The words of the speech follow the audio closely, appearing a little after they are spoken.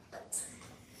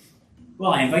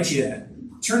Well, I invite you to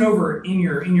turn over in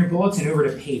your bulletin over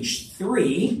to page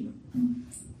 3.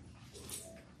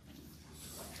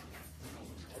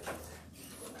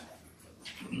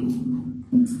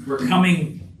 We're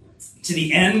coming to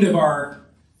the end of our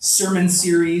sermon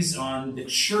series on the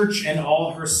church and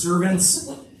all her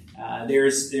servants.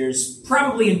 There's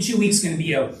probably in 2 weeks going to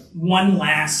be one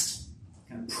last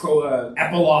kind of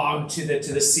epilogue to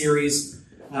the series.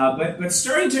 But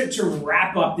starting to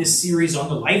wrap up this series on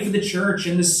the life of the church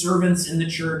and the servants in the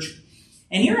church.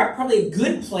 And here are probably a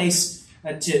good place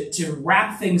to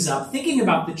wrap things up, thinking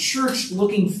about the church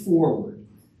looking forward.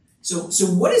 So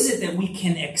what is it that we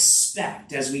can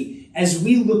expect as we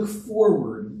look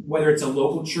forward, whether it's a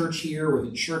local church here or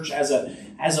the church as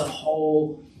a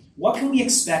whole? What can we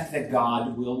expect that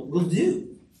God will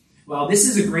do? Well, this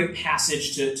is a great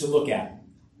passage to look at.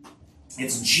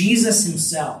 It's Jesus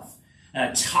himself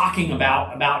talking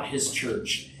about his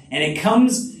church. And it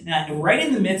comes right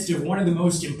in the midst of one of the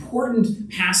most important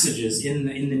passages in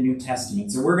the New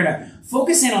Testament. So we're going to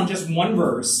focus in on just one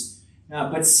verse,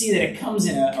 but see that it comes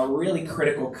in a really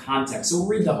critical context. So we'll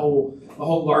read the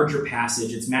whole larger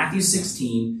passage. It's Matthew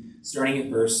 16, starting at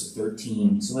verse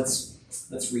 13. So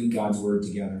let's read God's word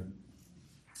together.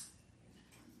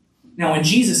 Now, when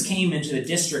Jesus came into the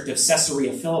district of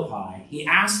Caesarea Philippi, he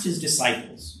asked his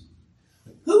disciples,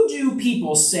 "Who do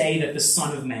people say that the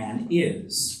Son of Man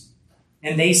is?"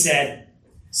 And they said,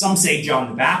 "Some say John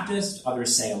the Baptist,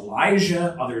 others say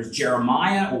Elijah, others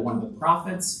Jeremiah or one of the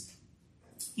prophets."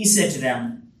 He said to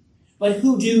them, "But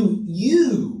who do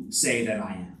you say that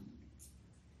I am?"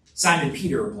 Simon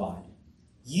Peter replied,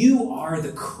 "You are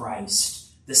the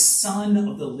Christ, the Son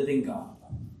of the living God."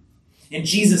 And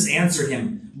Jesus answered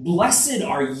him, "Blessed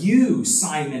are you,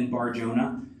 Simon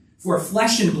Bar-Jonah, for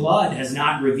flesh and blood has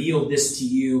not revealed this to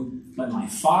you, but my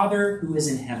Father who is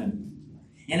in heaven.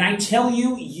 And I tell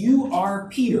you, you are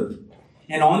Peter,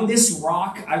 and on this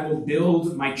rock I will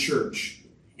build my church,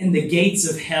 and the gates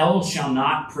of hell shall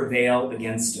not prevail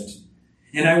against it.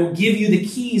 And I will give you the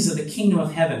keys of the kingdom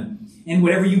of heaven, and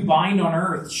whatever you bind on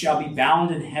earth shall be bound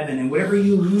in heaven, and whatever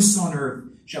you loose on earth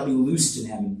shall be loosed in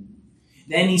heaven."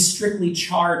 Then he strictly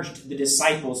charged the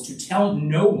disciples to tell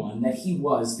no one that he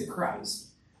was the Christ.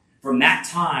 From that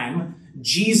time,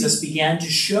 Jesus began to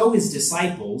show his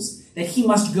disciples that he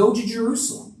must go to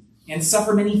Jerusalem and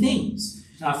suffer many things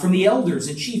from the elders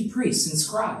and chief priests and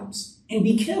scribes, and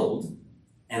be killed,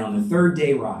 and on the third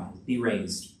day be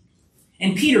raised.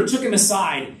 And Peter took him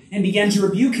aside and began to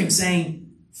rebuke him,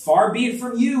 saying, "Far be it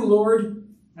from you, Lord.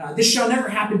 This shall never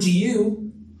happen to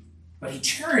you." But he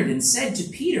turned and said to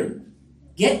Peter,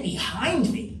 "Get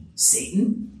behind me,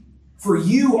 Satan, for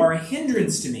you are a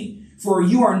hindrance to me, for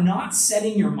you are not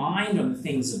setting your mind on the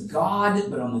things of God,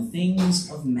 but on the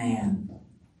things of man."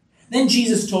 Then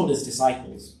Jesus told his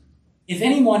disciples, "If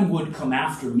anyone would come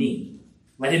after me,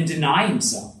 let him deny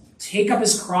himself, take up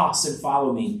his cross and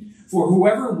follow me. For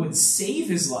whoever would save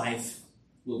his life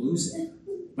will lose it.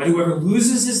 But whoever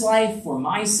loses his life for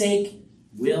my sake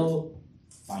will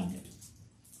find it."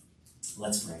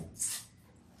 Let's pray.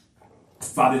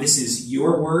 Father, this is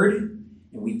your word,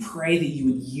 and we pray that you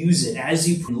would use it as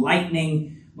you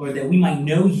enlightening, Lord, that we might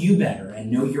know you better and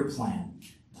know your plan.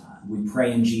 We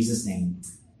pray in Jesus' name.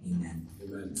 Amen.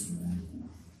 Amen.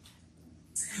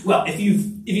 Well, if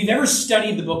you've ever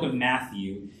studied the book of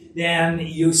Matthew, then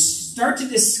you start to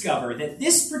discover that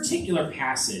this particular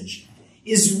passage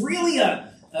is really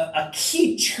a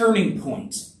key turning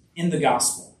point in the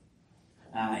gospel.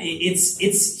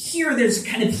 It's here. There's a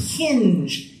kind of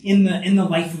hinge in the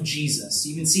life of Jesus.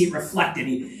 You can see it reflected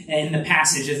in the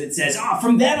passage as it says,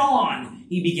 "From then on,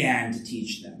 he began to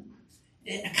teach them."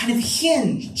 A kind of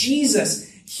hinge. Jesus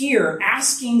here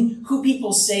asking who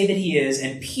people say that he is,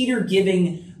 and Peter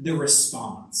giving the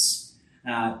response.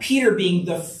 Peter being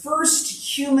the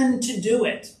first human to do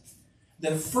it.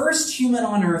 The first human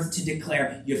on earth to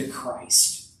declare, "You're the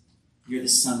Christ. You're the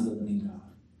Son of the living God."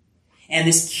 And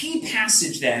this key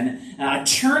passage then, a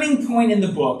turning point in the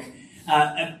book,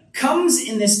 comes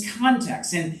in this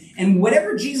context. And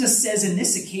whatever Jesus says in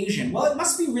this occasion, well, it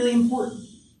must be really important.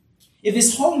 If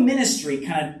his whole ministry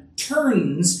kind of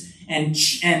turns and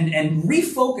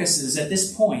refocuses at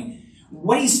this point,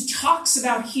 what he talks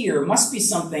about here must be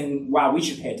something, wow, we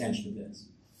should pay attention to this.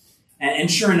 And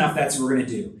sure enough, that's what we're going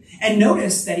to do. And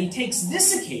notice that he takes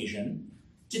this occasion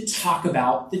to talk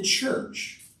about the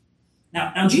church.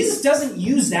 Now, Jesus doesn't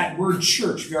use that word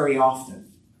church very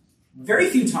often. Very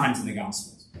few times in the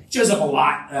Gospels. It shows up a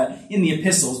lot in the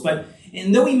epistles,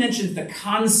 and though he mentions the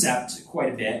concept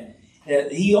quite a bit,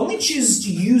 he only chooses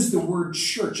to use the word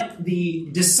church the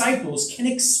disciples can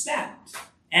expect,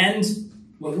 and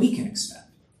what we can expect.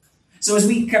 So as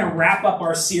we kind of wrap up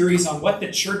our series on what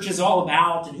the church is all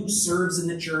about and who serves in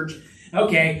the church,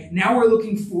 okay, now we're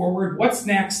looking forward. What's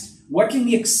next? What can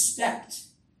we expect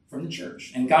from the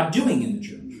church and God doing in the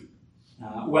church?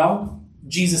 Well,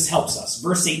 Jesus helps us.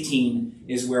 Verse 18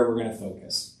 is where we're going to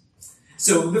focus.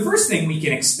 So the first thing we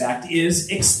can expect is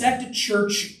expect a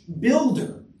church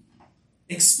builder.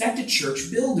 Expect a church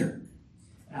builder.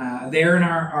 There in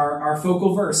our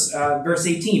focal verse, verse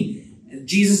 18,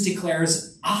 Jesus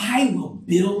declares, I will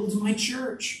build my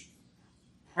church.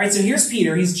 All right, so here's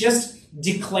Peter. He's just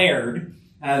declared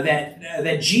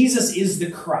that Jesus is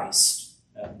the Christ,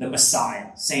 the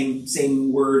Messiah.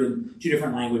 Same word in two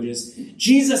different languages.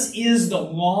 Jesus is the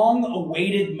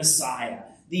long-awaited Messiah,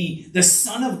 the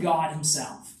Son of God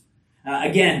himself.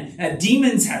 Again,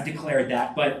 demons have declared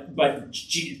that, but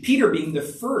Peter being the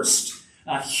first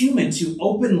human to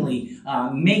openly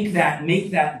make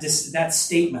that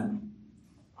statement.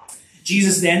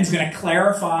 Jesus then is going to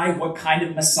clarify what kind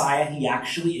of Messiah he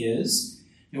actually is.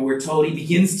 And we're told he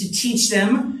begins to teach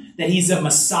them that he's a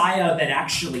Messiah that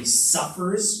actually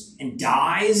suffers and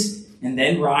dies and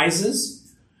then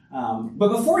rises. But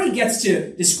before he gets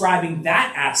to describing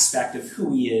that aspect of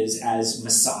who he is as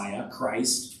Messiah,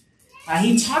 Christ,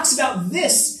 he talks about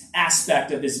this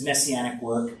aspect of his messianic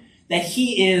work, that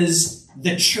he is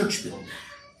the church builder.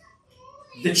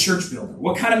 The church builder.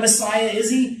 What kind of Messiah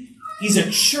is he? He's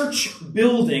a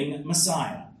church-building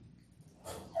Messiah.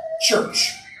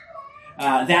 Church.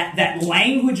 That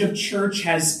language of church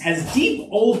has deep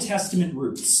Old Testament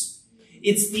roots.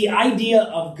 It's the idea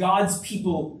of God's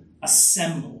people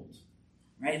assembled.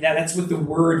 Right? That's what the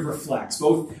word reflects.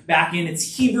 Both back in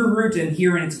its Hebrew root and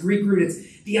here in its Greek root,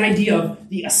 it's the idea of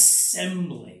the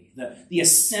assembly, the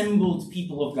assembled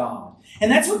people of God.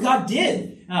 And that's what God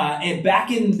did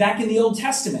back in the Old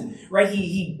Testament, right?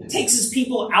 He takes his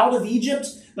people out of Egypt,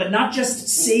 but not just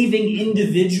saving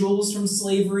individuals from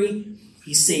slavery.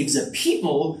 He saves a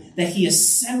people that he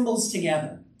assembles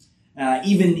together.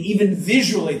 Even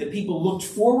visually, the people looked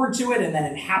forward to it, and then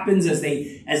it happens as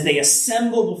they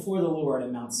assemble before the Lord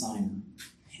at Mount Sinai.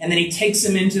 And then he takes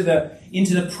them into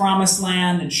the promised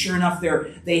land, and sure enough,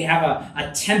 they have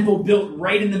a temple built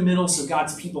right in the middle so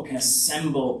God's people can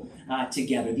assemble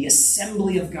together. The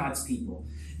assembly of God's people.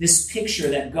 This picture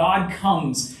that God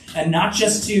comes, and not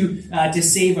just to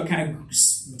save a kind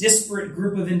of disparate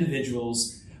group of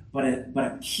individuals, but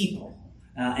a people,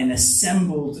 an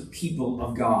assembled people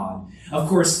of God. Of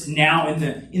course, now in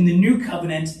the new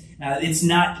covenant, it's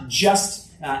not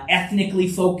just ethnically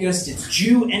focused; it's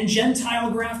Jew and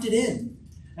Gentile grafted in.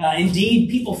 Indeed,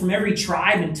 people from every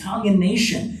tribe and tongue and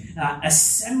nation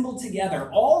assembled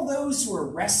together. All those who are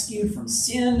rescued from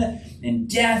sin and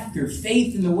death through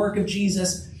faith in the work of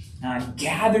Jesus,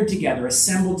 gathered together,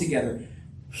 assembled together.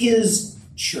 His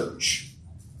church,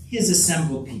 his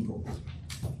assembled people.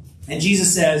 And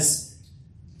Jesus says,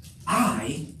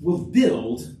 I will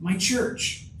build my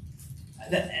church.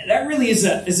 That really is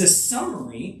a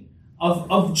summary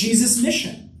of Jesus'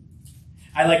 mission.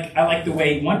 I like the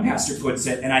way one pastor puts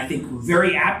it, and I think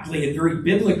very aptly and very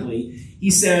biblically. He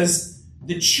says,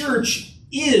 the church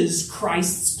is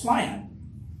Christ's plan,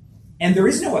 and there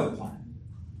is no other plan.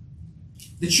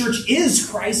 The church is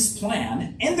Christ's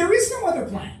plan, and there is no other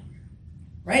plan.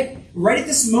 Right? Right at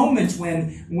this moment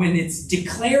when it's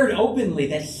declared openly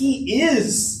that he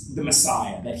is the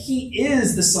Messiah, that he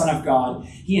is the Son of God,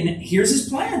 here's his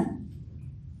plan.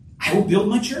 I will build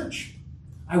my church.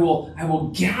 I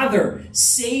will gather,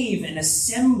 save, and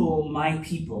assemble my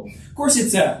people. Of course,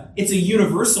 it's a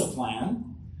universal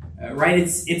plan, right?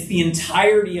 It's the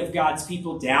entirety of God's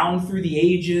people down through the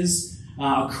ages,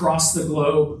 across the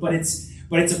globe. But it's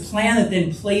a plan that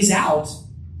then plays out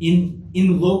in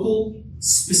local,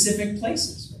 specific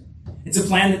places. It's a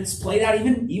plan that's played out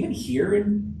even here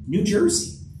in New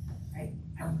Jersey. Right?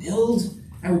 I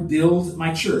will build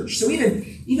my church. So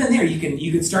even there, you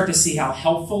can start to see how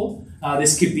helpful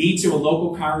this could be to a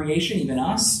local congregation, even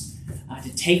us,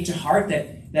 to take to heart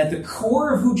that the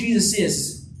core of who Jesus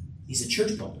is, he's a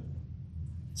church builder.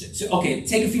 So okay,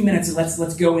 take a few minutes and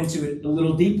let's go into it a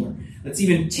little deeper. Let's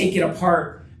even take it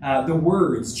apart. The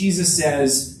words. Jesus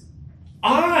says,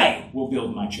 I will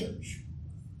build my church.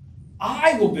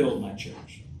 I will build my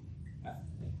church.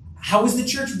 How is the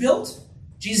church built?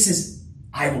 Jesus says,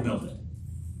 I will build it.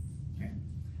 Okay.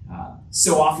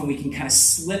 So often we can kind of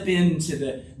slip into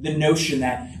the notion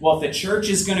that, well, if the church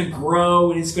is going to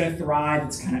grow and it's going to thrive,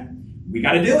 it's kind of, we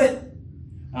got to do it.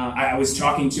 I was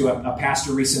talking to a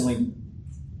pastor recently,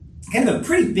 kind of a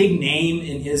pretty big name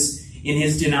in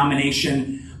his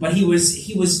denomination, but he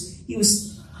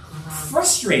was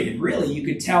frustrated, really. You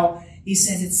could tell he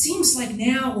says, it seems like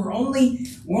now we're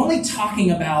only talking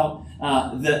about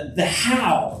the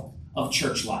how of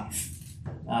church life.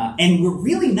 And we're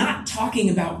really not talking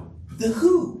about the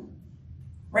who,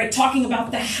 right? Talking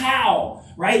about the how,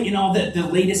 right? The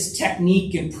latest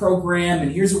technique and program,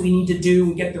 and here's what we need to do,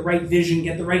 and get the right vision,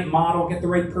 get the right model, get the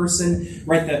right person,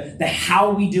 right? The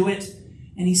how we do it.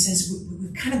 And he says,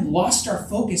 we've kind of lost our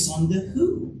focus on the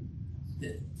who,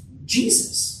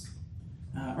 Jesus.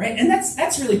 Right? And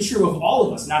that's really true of all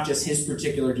of us, not just his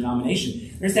particular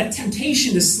denomination. There's that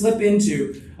temptation to slip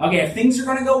into, okay, if things are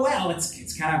going to go well,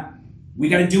 it's kind of, we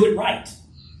got to do it right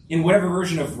in whatever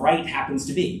version of right happens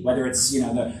to be, whether it's,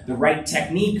 the right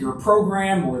technique or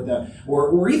program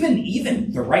or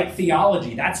even the right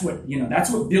theology. That's what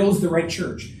builds the right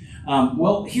church.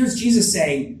 Well, here's Jesus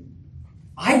saying,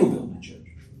 I will build my church.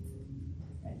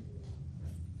 Right?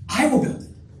 I will build it.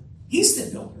 He's the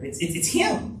builder. It's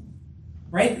him.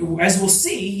 Right? As we'll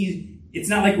see, it's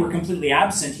not like we're completely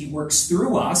absent. He works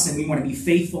through us, and we want to be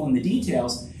faithful in the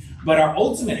details. But our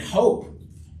ultimate hope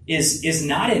is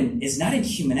not in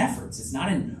human efforts. It's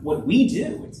not in what we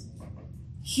do. It's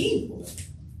he will.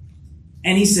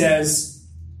 And he says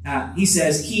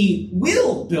he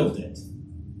will build it.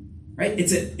 Right?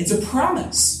 It's a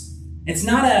promise. It's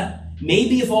not a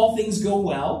maybe if all things go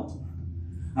well.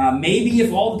 Maybe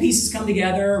if all the pieces come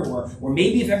together, or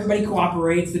maybe if everybody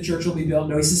cooperates, the church will be built.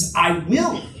 No, he says, I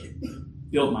will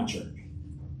build my church.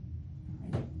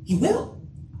 He will.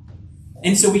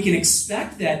 And so we can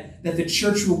expect that the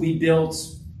church will be built,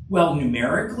 well,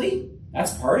 numerically.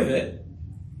 That's part of it.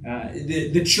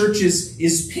 The church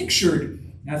is pictured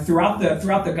throughout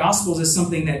the Gospels as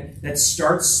something that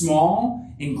starts small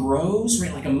and grows,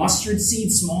 right? Like a mustard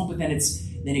seed, small, but then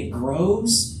it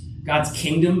grows. God's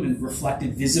kingdom and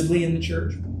reflected visibly in the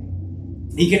church.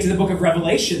 You get to the book of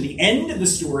Revelation, the end of the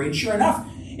story, and sure enough,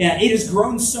 it has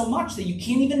grown so much that you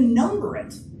can't even number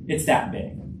it. It's that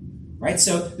big, right?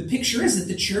 So the picture is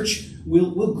that the church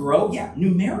will grow,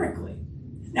 numerically.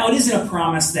 Now, it isn't a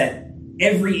promise that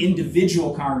every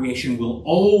individual congregation will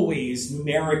always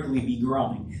numerically be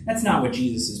growing. That's not what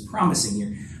Jesus is promising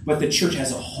here. But the church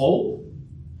as a whole,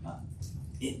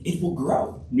 it will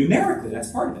grow numerically.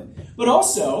 That's part of it. But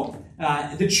also,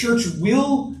 the church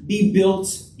will be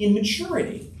built in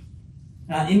maturity.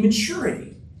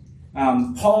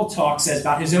 Paul talks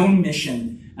about his own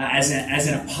mission as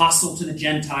an apostle to the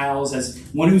Gentiles, as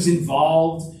one who's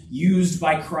involved, used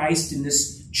by Christ in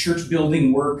this church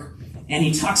building work. And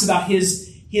he talks about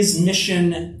his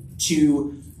mission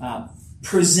to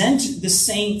present the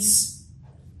saints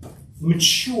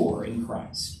mature in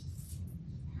Christ.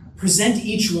 Present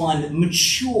each one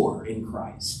mature in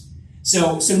Christ.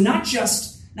 So not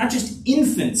just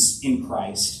infants in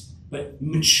Christ, but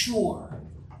mature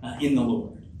in the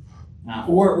Lord.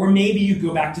 Or maybe you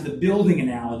go back to the building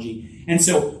analogy. And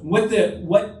so what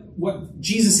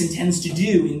Jesus intends to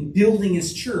do in building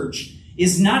his church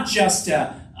is not just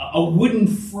a wooden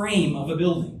frame of a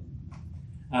building.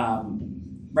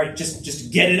 Right?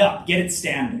 Just get it up, get it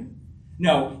standing.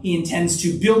 No, he intends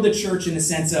to build a church in the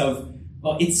sense of,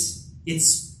 well,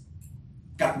 it's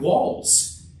got walls.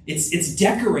 It's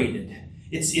decorated.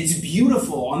 It's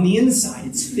beautiful on the inside.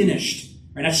 It's finished.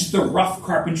 Right? Not just the rough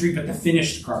carpentry, but the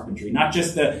finished carpentry. Not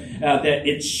just that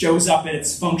it shows up and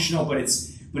it's functional, but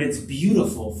it's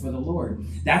beautiful for the Lord.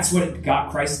 That's what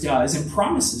God Christ does and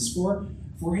promises for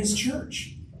his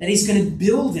church. That he's going to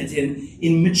build it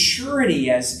in maturity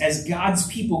as God's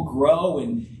people grow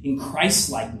in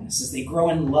Christ-likeness, as they grow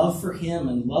in love for him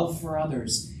and love for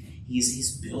others.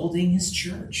 He's building his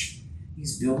church.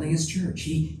 He's building his church.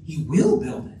 He will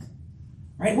build it.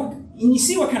 Right? And you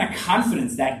see what kind of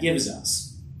confidence that gives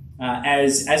us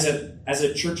as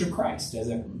a church of Christ, as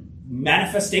a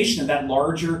manifestation of that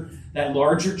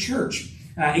larger church.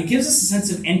 It gives us a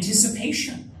sense of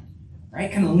anticipation,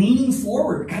 right? Kind of leaning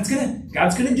forward. God's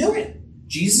gonna do it.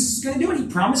 Jesus is gonna do it. He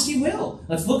promised he will.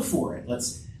 Let's look for it.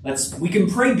 We can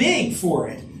pray big for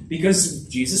it. Because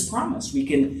Jesus promised. We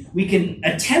can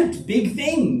attempt big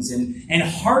things and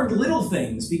hard little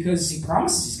things because he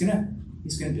promises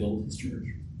he's gonna build his church.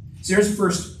 So there's the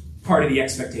first part of the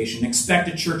expectation. Expect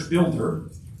a church builder.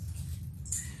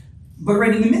 But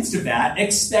right in the midst of that,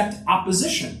 expect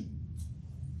opposition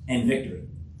and victory.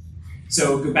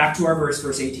 So go back to our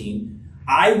verse 18.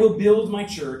 I will build my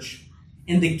church,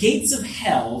 and the gates of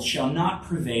hell shall not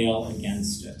prevail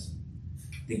against it.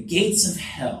 The gates of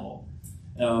hell.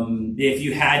 If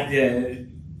you had the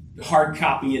hard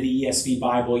copy of the ESV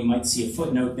Bible, you might see a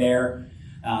footnote there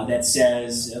that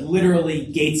says literally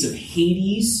gates of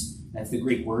Hades. That's the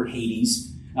Greek word,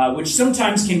 Hades, which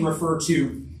sometimes can refer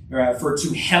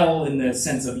to hell in the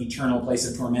sense of eternal place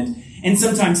of torment. and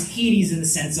sometimes Hades in the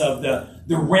sense of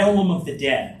the realm of the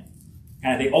dead,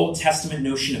 kind of the Old Testament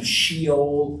notion of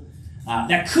Sheol.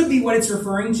 That could be what it's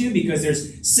referring to, because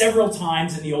there's several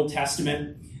times in the Old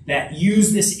Testament that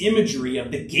use this imagery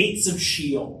of the gates of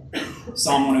Sheol.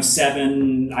 Psalm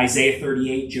 107, Isaiah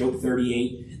 38, Job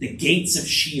 38, the gates of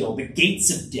Sheol, the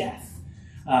gates of death.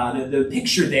 The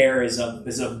picture there is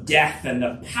of death and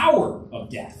the power of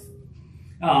death.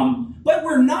 But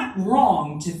we're not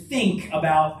wrong to think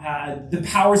about the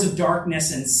powers of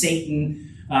darkness and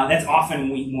Satan. That's often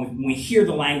when we hear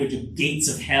the language of gates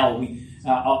of hell,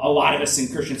 a lot of us in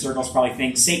Christian circles probably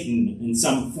think Satan in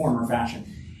some form or fashion.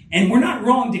 And we're not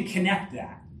wrong to connect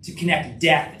that, to connect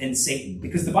death and Satan,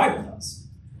 because the Bible does.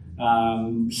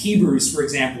 Hebrews, for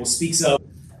example, speaks of,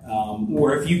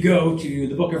 or if you go to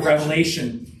the book of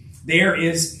Revelation, there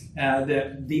is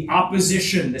the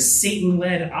opposition, the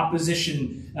Satan-led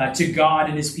opposition to God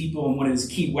and his people, and one of his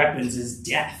key weapons is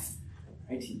death.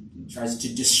 Right? He tries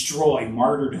to destroy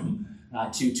martyrdom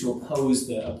to oppose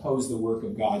the work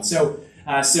of God. So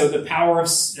the power of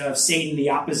Satan, the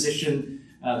opposition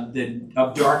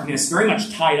of darkness, very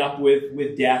much tied up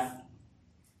with death.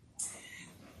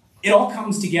 It all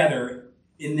comes together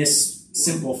in this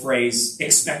simple phrase: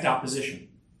 expect opposition.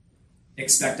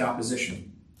 Expect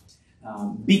opposition.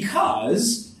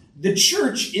 Because the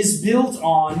church is built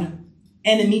on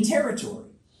enemy territory.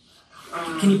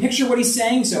 Can you picture what he's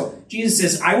saying? So Jesus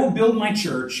says, I will build my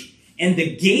church, and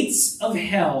the gates of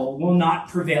hell will not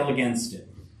prevail against it.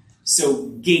 So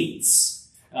gates.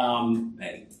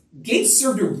 Gates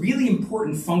served a really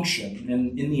important function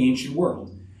in the ancient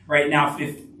world. Right now,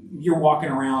 if you're walking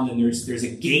around and there's a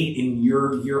gate in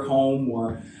your home,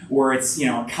 or it's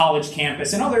a college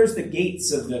campus, and there's the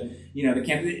gates of the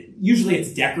campus. Usually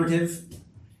it's decorative.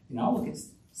 Look, it's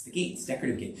the gate, it's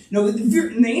decorative gate. No,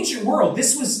 in the ancient world,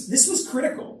 this was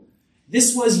critical.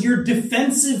 This was your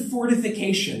defensive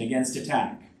fortification against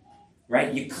attack.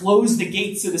 Right? You close the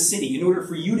gates of the city in order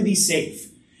for you to be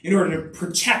safe, in order to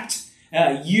protect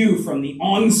you from the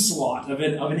onslaught of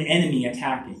an enemy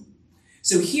attacking.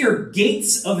 So here,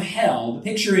 gates of hell, the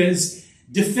picture is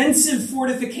defensive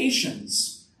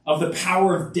fortifications of the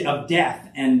power of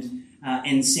death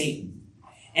and Satan.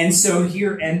 And so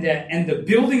here, and the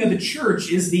building of the church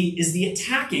is the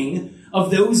attacking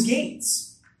of those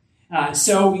gates.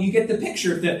 So you get the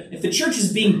picture. If the church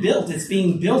is being built, it's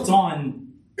being built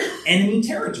on enemy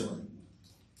territory,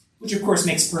 which of course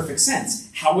makes perfect sense.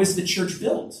 How is the church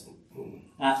built?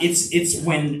 It's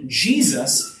when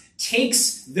Jesus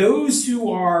takes those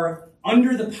who are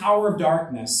under the power of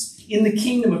darkness in the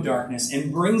kingdom of darkness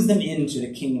and brings them into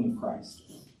the kingdom of Christ.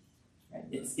 Right?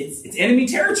 It's enemy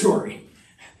territory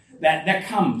that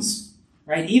comes.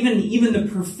 Right? Even the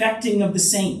perfecting of the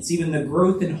saints, even the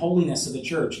growth and holiness of the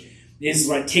church is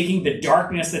like taking the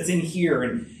darkness that's in here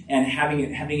and having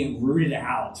it rooted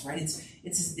out. Right?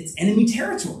 It's enemy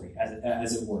territory,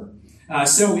 as it were.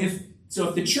 So if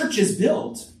the church is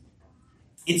built,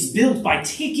 it's built by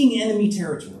taking enemy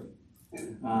territory,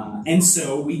 and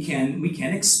so we can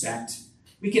expect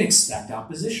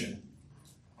opposition.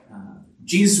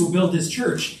 Jesus will build his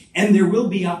church, and there will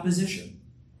be opposition.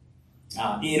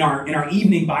 In our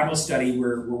evening Bible study,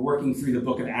 we're working through the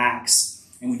book of Acts,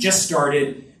 and we just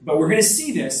started, but we're going to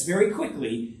see this very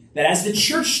quickly, that as the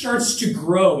church starts to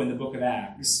grow in the book of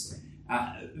Acts,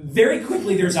 very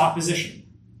quickly there's opposition.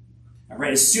 All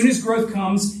right, as soon as growth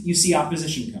comes, you see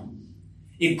opposition come.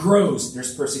 It grows,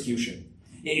 there's persecution.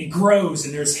 It grows,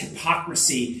 and there's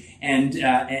hypocrisy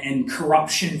and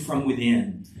corruption from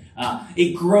within.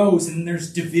 It grows, and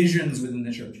there's divisions within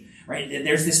the church. Right?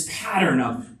 There's this pattern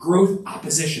of growth,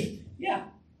 opposition. Yeah,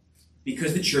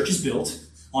 because the church is built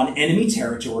on enemy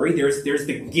territory. There's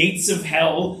the gates of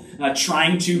hell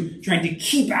trying to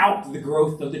keep out the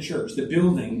growth of the church, the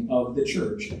building of the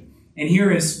church. And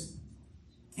here is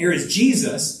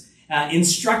Jesus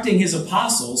instructing his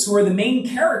apostles, who are the main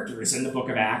characters in the book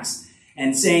of Acts,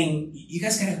 and saying, you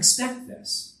guys got to expect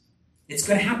this. It's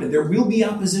going to happen. There will be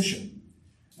opposition.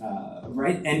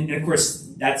 Right? And of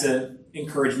course, that's an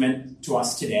encouragement to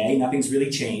us today. Nothing's really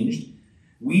changed.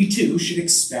 We too should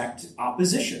expect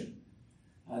opposition.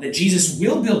 That Jesus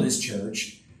will build his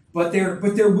church, but there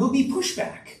will be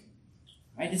pushback.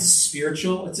 Right? It's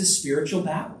a spiritual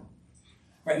battle.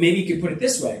 Right? Maybe you could put it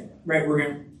this way. Right? We're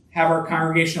going to have our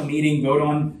congregational meeting, vote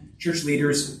on church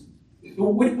leaders.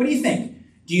 What do you think?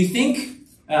 Do you think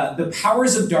the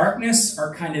powers of darkness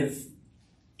are kind of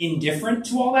indifferent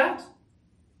to all that?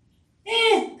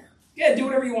 Yeah, do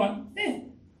whatever you want.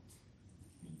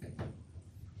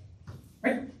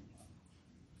 Right?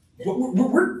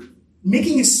 We're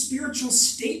making a spiritual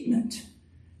statement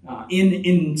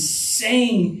in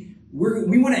saying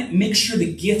we want to make sure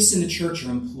the gifts in the church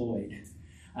are employed.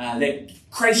 That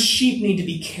Christ's sheep need to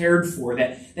be cared for,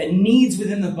 that needs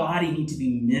within the body need to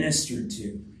be ministered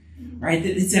to, right?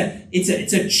 That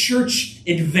it's a church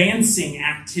advancing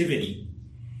activity.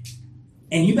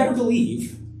 And you better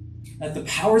believe that the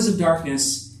powers of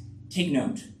darkness take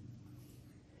note.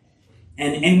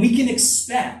 And we can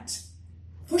expect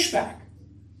pushback.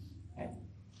 Okay?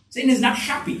 Satan is not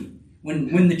happy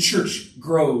when the church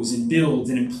grows and builds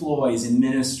and employs and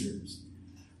ministers.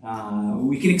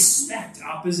 We can expect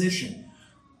opposition.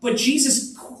 But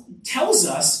Jesus tells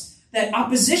us that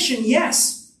opposition,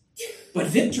 yes, but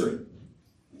victory.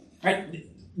 Right?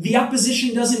 The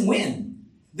opposition doesn't win.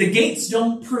 The gates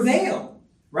don't prevail.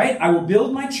 Right? I will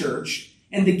build my church,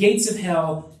 and the gates of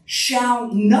hell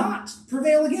shall not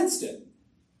prevail against it.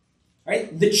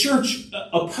 Right? The church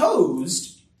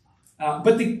opposed,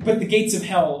 but the gates of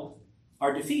hell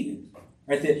are defeated.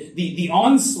 Right? The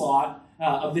onslaught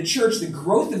of the church, the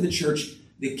growth of the church,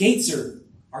 the gates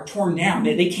are torn down.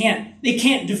 They can't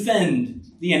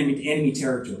defend the enemy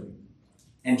territory.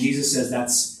 And Jesus says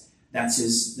that's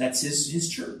his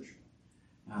church.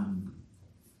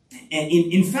 And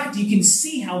in fact, you can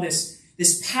see how this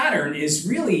pattern is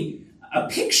really a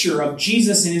picture of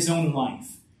Jesus in his own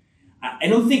life. I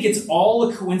don't think it's all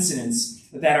a coincidence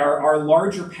that our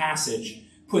larger passage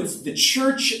puts the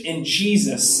church and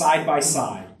Jesus side by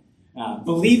side.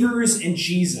 Believers and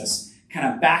Jesus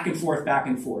kind of back and forth, back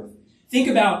and forth. Think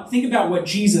about what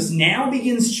Jesus now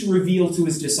begins to reveal to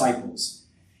his disciples.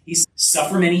 He says,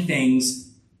 suffer many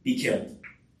things, be killed,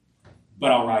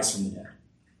 but I'll rise from the dead.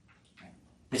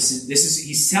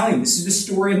 He's telling them, this is the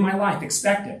story of my life,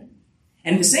 expect it.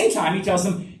 And at the same time, he tells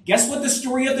them, guess what the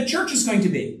story of the church is going to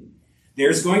be?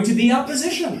 There's going to be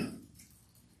opposition,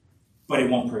 but it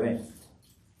won't prevail.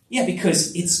 Yeah,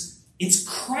 because it's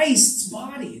Christ's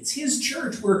body. It's his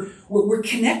church. We're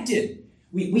connected.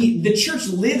 The church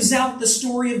lives out the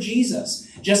story of Jesus.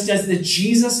 Just as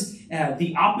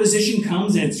the opposition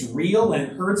comes and it's real and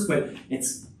it hurts, but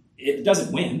it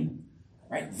doesn't win.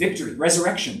 Right? Victory,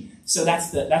 resurrection. So that's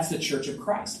the church of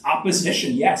Christ.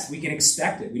 Opposition, yes, we can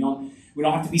expect it. We don't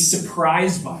have to be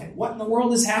surprised by it. What in the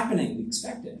world is happening? We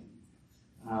expect it.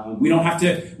 We don't have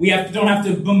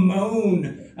to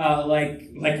bemoan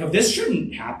like this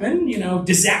shouldn't happen.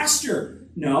 Disaster.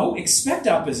 No, expect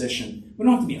opposition. We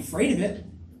don't have to be afraid of it.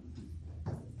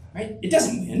 Right? It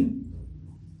doesn't win.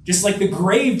 Just like the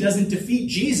grave doesn't defeat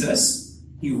Jesus,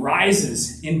 he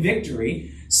rises in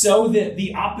victory. So that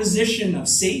the opposition of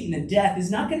Satan and death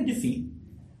is not going to defeat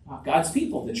God's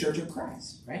people, the church of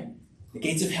Christ. Right? The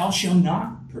gates of hell shall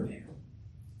not prevail,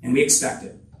 and we expect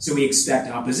it. So we expect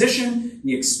opposition,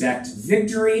 we expect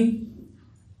victory.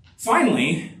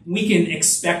 Finally, we can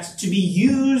expect to be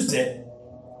used,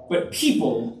 but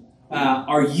people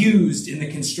are used in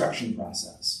the construction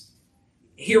process.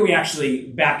 Here we actually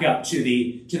back up to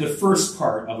the first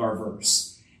part of our verse.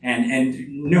 And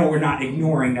no, we're not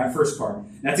ignoring that first part.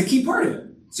 That's a key part of it.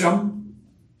 So,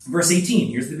 verse 18,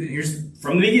 here's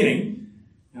from the beginning.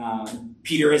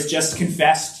 Peter has just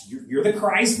confessed, you're the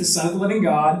Christ, the Son of the living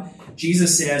God.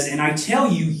 Jesus says, and I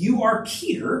tell you, you are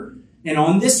Peter, and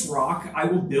on this rock I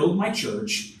will build my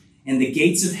church, and the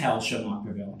gates of hell shall not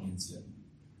prevail against it.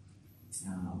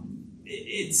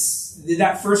 It's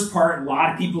that first part, a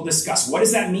lot of people discuss, what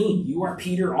does that mean? You are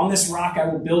Peter, on this rock I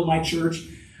will build my church.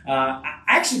 I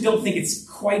actually don't think it's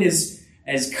quite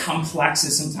as complex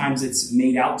as sometimes it's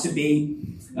made out to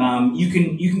be. You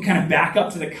can kind of back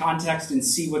up to the context and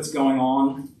see what's going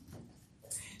on.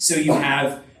 So you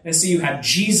have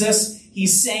Jesus.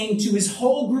 He's saying to his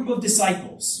whole group of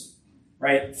disciples,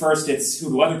 right? First, it's who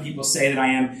do other people say that I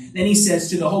am? Then he says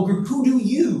to the whole group, who do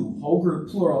you, whole group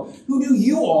plural, who do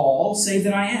you all say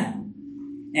that I am?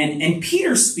 And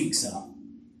Peter speaks up.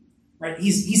 Right?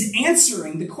 He's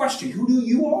answering the question, who do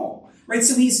you all? Right?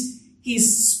 So he's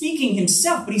speaking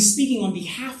himself, but he's speaking on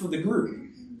behalf of the group.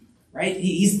 Right?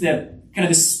 He's the kind of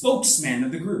the spokesman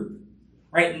of the group.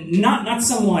 Right? Not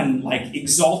someone like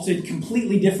exalted,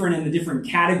 completely different in a different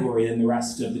category than the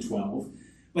rest of the 12,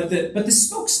 but the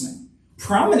spokesman.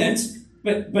 Prominent,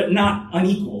 but not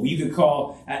unequal. You could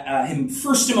call him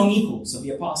first among equals of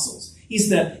the apostles. He's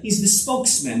the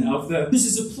spokesman of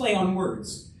uses a play on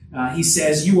words. He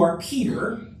says, you are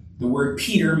Peter. The word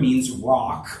Peter means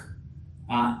rock.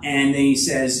 And then it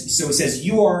says,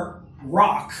 you are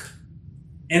rock,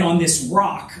 and on this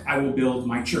rock I will build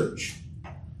my church.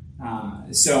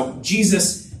 So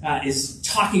Jesus is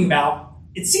talking about,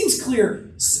 it seems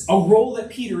clear, a role that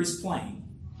Peter is playing.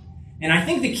 And I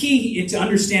think the key to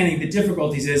understanding the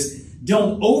difficulties is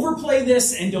don't overplay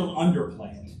this and don't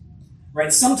underplay it.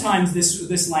 right? Sometimes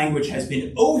this language has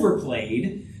been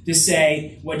overplayed to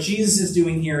say what Jesus is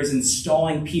doing here is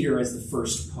installing Peter as the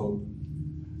first pope,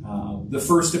 the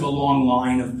first of a long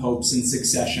line of popes in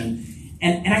succession.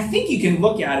 And I think you can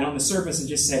look at it on the surface and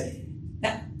just say,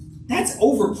 that's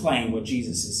overplaying what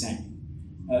Jesus is saying.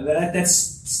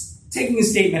 That's taking a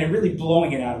statement and really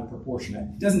blowing it out of proportion.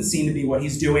 It doesn't seem to be what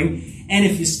he's doing. And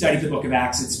if you study the book of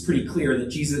Acts, it's pretty clear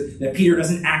that Peter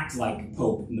doesn't act like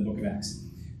Pope in the book of Acts.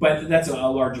 But that's a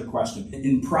larger question.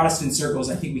 In Protestant circles,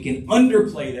 I think we can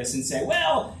underplay this and say,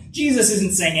 well, Jesus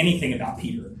isn't saying anything about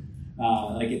Peter.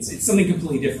 It's something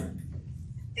completely different.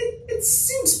 It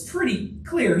seems pretty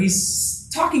clear. He's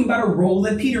talking about a role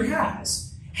that Peter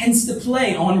has. Hence the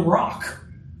play on rock.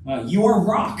 You are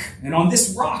rock, and on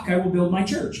this rock I will build my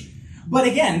church. But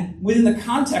again, within the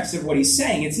context of what he's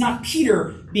saying, it's not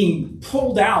Peter being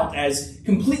pulled out as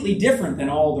completely different than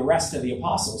all the rest of the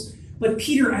apostles, but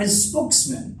Peter as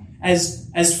spokesman,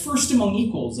 as first among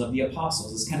equals of the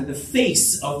apostles, as kind of the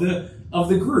face of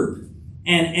the group.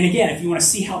 And again, if you want to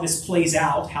see how this plays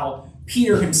out, how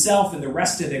Peter himself and the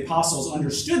rest of the apostles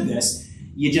understood this,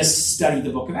 you just study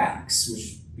the book of Acts,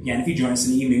 which, again, if you join us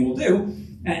in the evening, we'll do.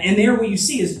 And there what you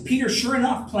see is Peter, sure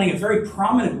enough, playing a very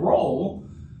prominent role,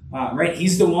 right?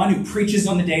 He's the one who preaches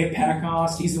on the day of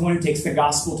Pentecost. He's the one who takes the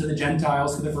gospel to the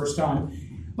Gentiles for the first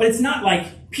time. But it's not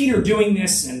like Peter doing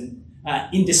this and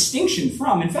in distinction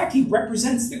from. In fact, he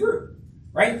represents the group,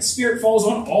 right? The Spirit falls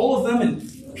on all of them,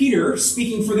 and Peter,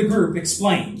 speaking for the group,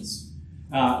 explains.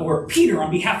 Or Peter,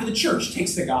 on behalf of the church,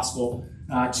 takes the gospel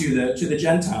to the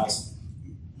Gentiles.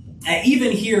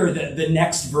 Even here, the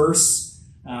next verse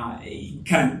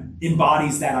kind of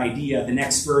embodies that idea. The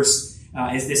next verse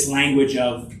is this language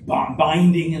of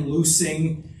binding and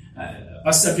loosing,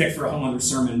 a subject for a whole other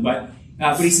sermon. But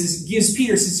he says,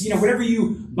 Peter says, whatever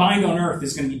you bind on earth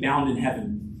is going to be bound in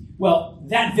heaven. Well,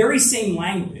 that very same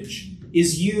language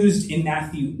is used in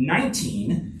Matthew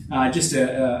 19, Matthew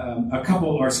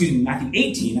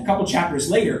 18, a couple chapters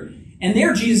later. And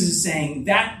there Jesus is saying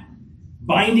that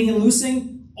binding and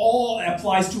loosing all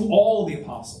applies to all the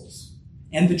apostles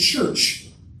and the church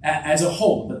as a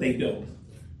whole that they build.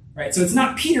 Right? So it's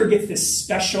not Peter gets this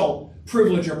special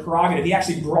privilege or prerogative. He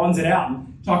actually broadens it out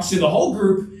and talks to the whole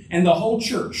group and the whole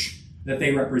church that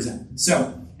they represent.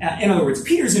 So, in other words,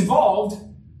 Peter's involved,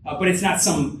 but it's not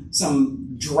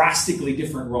some drastically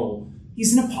different role.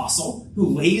 He's an apostle who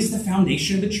lays the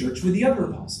foundation of the church with the other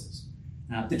apostles,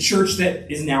 the church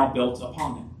that is now built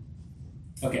upon him.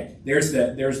 Okay, there's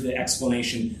the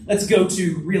explanation. Let's go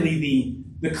to really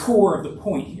the core of the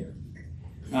point here,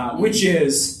 which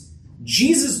is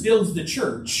Jesus builds the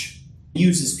church,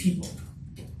 uses people.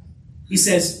 He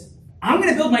says, I'm going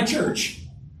to build my church,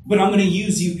 but I'm going to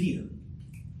use you, Peter.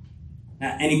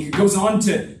 And he goes on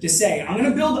to say, I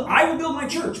will build my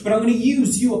church, but I'm going to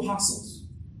use you, apostles.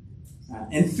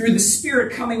 And through the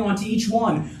Spirit coming onto each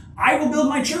one, I will build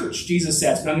my church, Jesus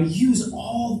says, but I'm going to use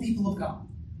all the people of God.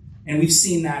 And we've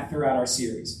seen that throughout our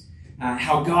series.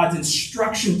 How God's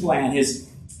instruction plan,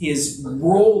 his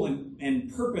role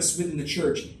and purpose within the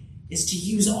church is to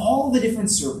use all the different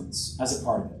servants as a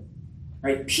part of it.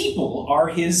 Right? People are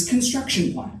his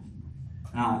construction plan.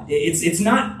 It's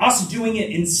not us doing it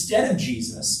instead of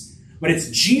Jesus, but it's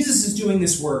Jesus is doing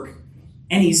this work,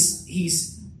 and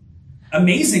he's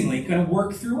amazingly going to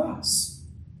work through us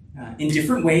in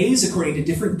different ways, according to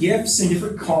different gifts and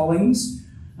different callings.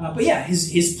 But yeah,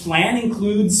 his plan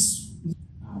includes,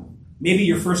 maybe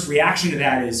your first reaction to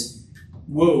that is,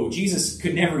 whoa, Jesus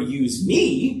could never use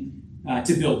me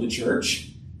to build the church.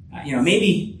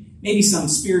 Maybe some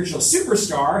spiritual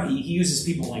superstar, he uses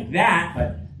people like that,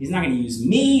 but he's not going to use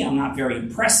me. I'm not very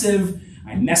impressive.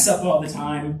 I mess up all the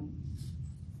time.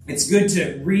 It's good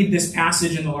to read this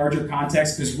passage in the larger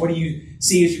context, because what do you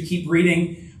see as you keep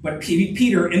reading? But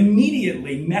Peter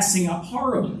immediately messing up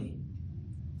horribly,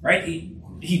 right?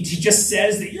 He just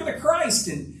says that you're the Christ,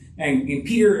 and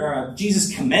Peter,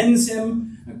 Jesus commends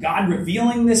him, God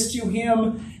revealing this to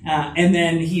him, and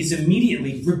then he's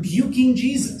immediately rebuking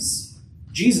Jesus.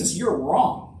 Jesus, you're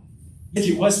wrong.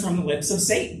 It was from the lips of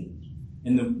Satan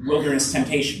in the wilderness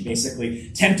temptation,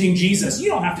 basically tempting Jesus. You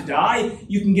don't have to die.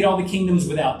 You can get all the kingdoms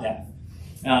without death.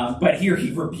 But here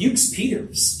he rebukes Peter.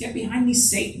 Get behind me,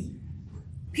 Satan.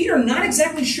 Peter not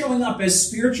exactly showing up as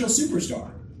spiritual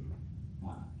superstar.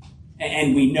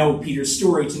 And we know Peter's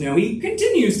story to know he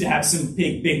continues to have some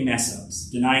big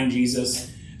mess-ups, denying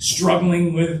Jesus,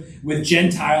 struggling with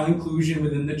Gentile inclusion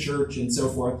within the church, and so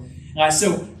forth.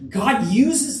 So God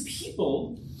uses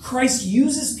people, Christ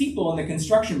uses people in the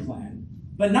construction plan,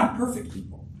 but not perfect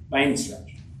people by any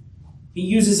stretch. He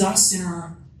uses us in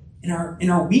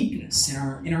our weakness,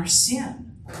 in our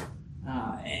sin.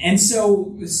 And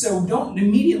so don't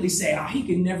immediately say, he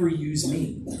could never use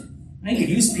me. He could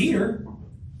use Peter.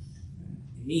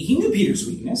 He knew Peter's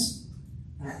weakness,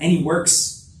 and he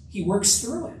works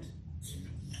through it.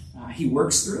 He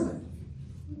works through it.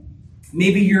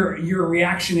 Maybe your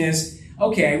reaction is,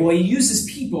 okay, well, he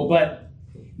uses people, but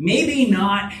maybe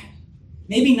not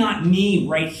me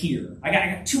right here. I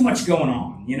got too much going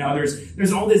on.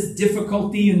 There's all this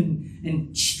difficulty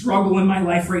and struggle in my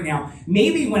life right now.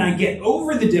 Maybe when I get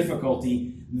over the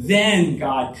difficulty, then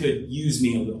God could use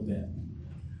me a little bit.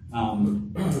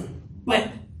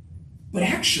 But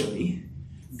actually,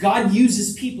 God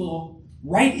uses people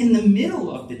right in the middle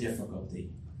of the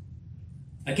difficulty.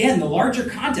 Again, the larger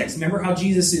context. Remember how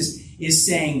Jesus is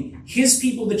saying his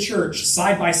people, the church,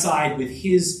 side by side with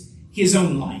his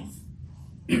own life.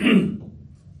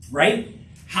 Right?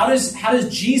 How does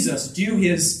Jesus do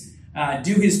his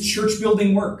church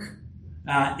building work?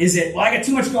 Is it, I got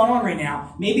too much going on right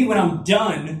now. Maybe when I'm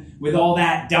done with all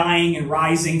that dying and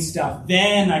rising stuff,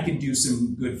 then I can do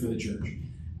some good for the church.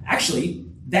 Actually,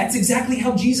 that's exactly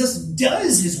how Jesus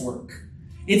does his work.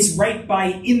 It's right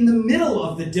in the middle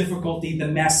of the difficulty, the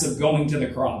mess of going to the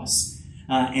cross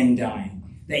and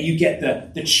dying, that you get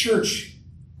the church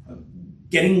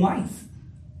getting life.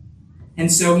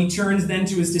 And so he turns then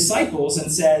to his disciples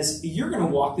and says, you're going to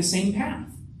walk the same path.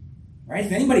 Right?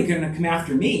 If anybody's going to come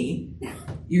after me,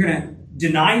 you're going to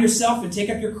deny yourself and take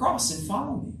up your cross and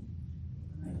follow me.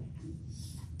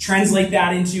 Translate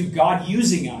that into God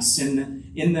using us in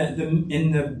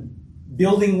the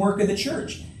building work of the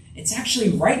church. It's actually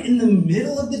right in the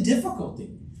middle of the difficulty.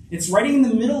 It's right in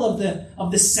the middle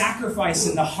of the sacrifice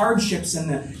and the hardships and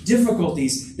the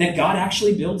difficulties that God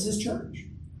actually builds his church.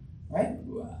 Right?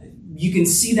 You can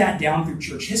see that down through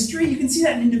church history. You can see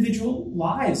that in individual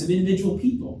lives of individual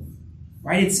people.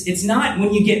 Right? It's not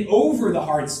when you get over the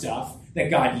hard stuff that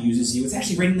God uses you. It's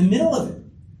actually right in the middle of it.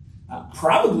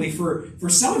 Probably for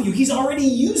some of you, he's already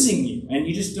using you, and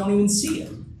you just don't even see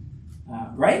it.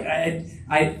 Right?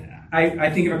 I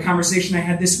think of a conversation I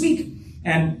had this week,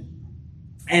 and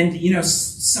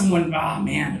someone,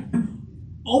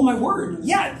 oh my word,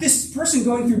 yeah, this person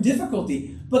going through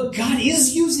difficulty, but God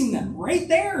is using them right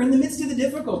there in the midst of the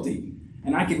difficulty.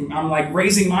 And I'm like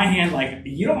raising my hand like,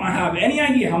 you don't have any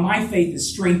idea how my faith is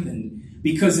strengthened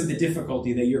because of the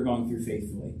difficulty that you're going through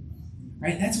faithfully.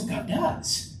 Right? That's what God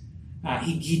does.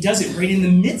 He does it right in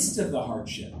the midst of the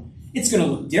hardship. It's going to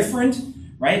look different,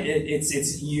 right?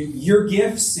 Your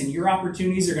gifts and your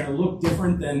opportunities are going to look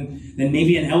different than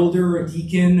maybe an elder or a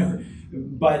deacon,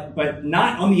 but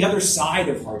not on the other side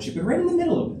of hardship, but right in the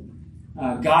middle of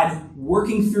it. God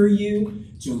working through you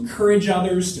to encourage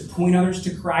others, to point others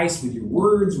to Christ with your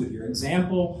words, with your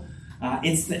example.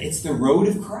 It's the road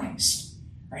of Christ,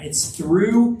 right? It's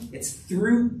through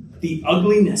the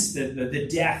ugliness, the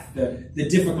death, the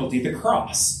difficulty, the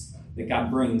cross that God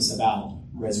brings about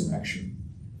resurrection.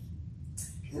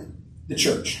 The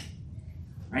church,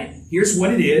 right? Here's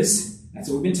what it is. That's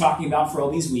what we've been talking about for all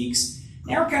these weeks.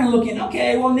 Now we're kind of looking,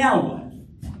 okay, well, now what?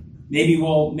 Maybe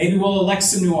we'll elect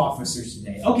some new officers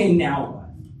today. Okay, now what?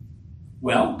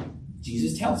 Well,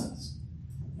 Jesus tells us.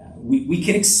 We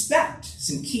can expect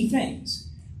some key things.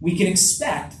 We can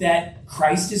expect that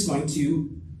Christ is going to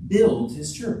build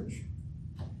his church.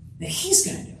 That he's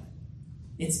going to do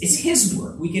it. It's his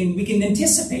work. We can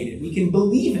anticipate it. We can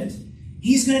believe it.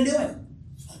 He's going to do it.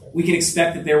 We can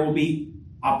expect that there will be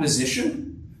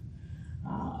opposition,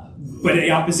 but the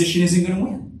opposition isn't going to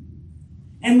win.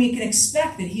 And we can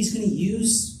expect that he's going to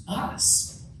use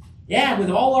us. Yeah, with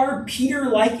all our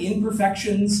Peter-like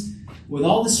imperfections, with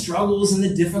all the struggles and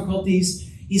the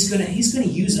difficulties, he's going to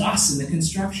use us in the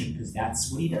construction, because that's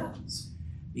what he does.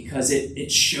 Because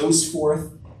it shows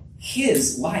forth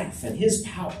his life and his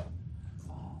power.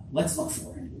 Let's look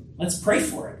for it. Let's pray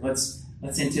for it. Let's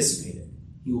anticipate it.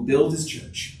 He will build his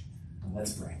church.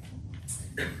 Let's pray.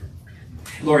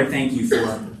 Lord, thank you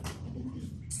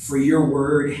for your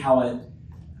word, how it,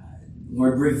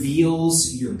 Lord,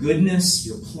 reveals your goodness,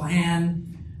 your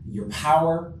plan, your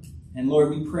power. And Lord,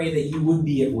 we pray that you would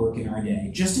be at work in our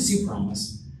day, just as you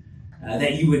promised,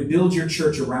 that you would build your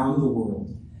church around the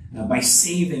world by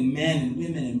saving men and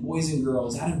women and boys and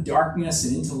girls out of darkness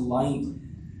and into light.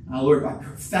 Lord, by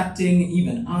perfecting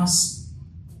even us.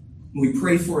 We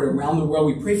pray for it around the world.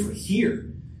 We pray for it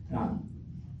here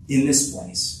in this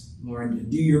place. Lord,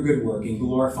 do your good work and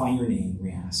glorify your name, we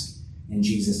ask. In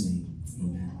Jesus' name.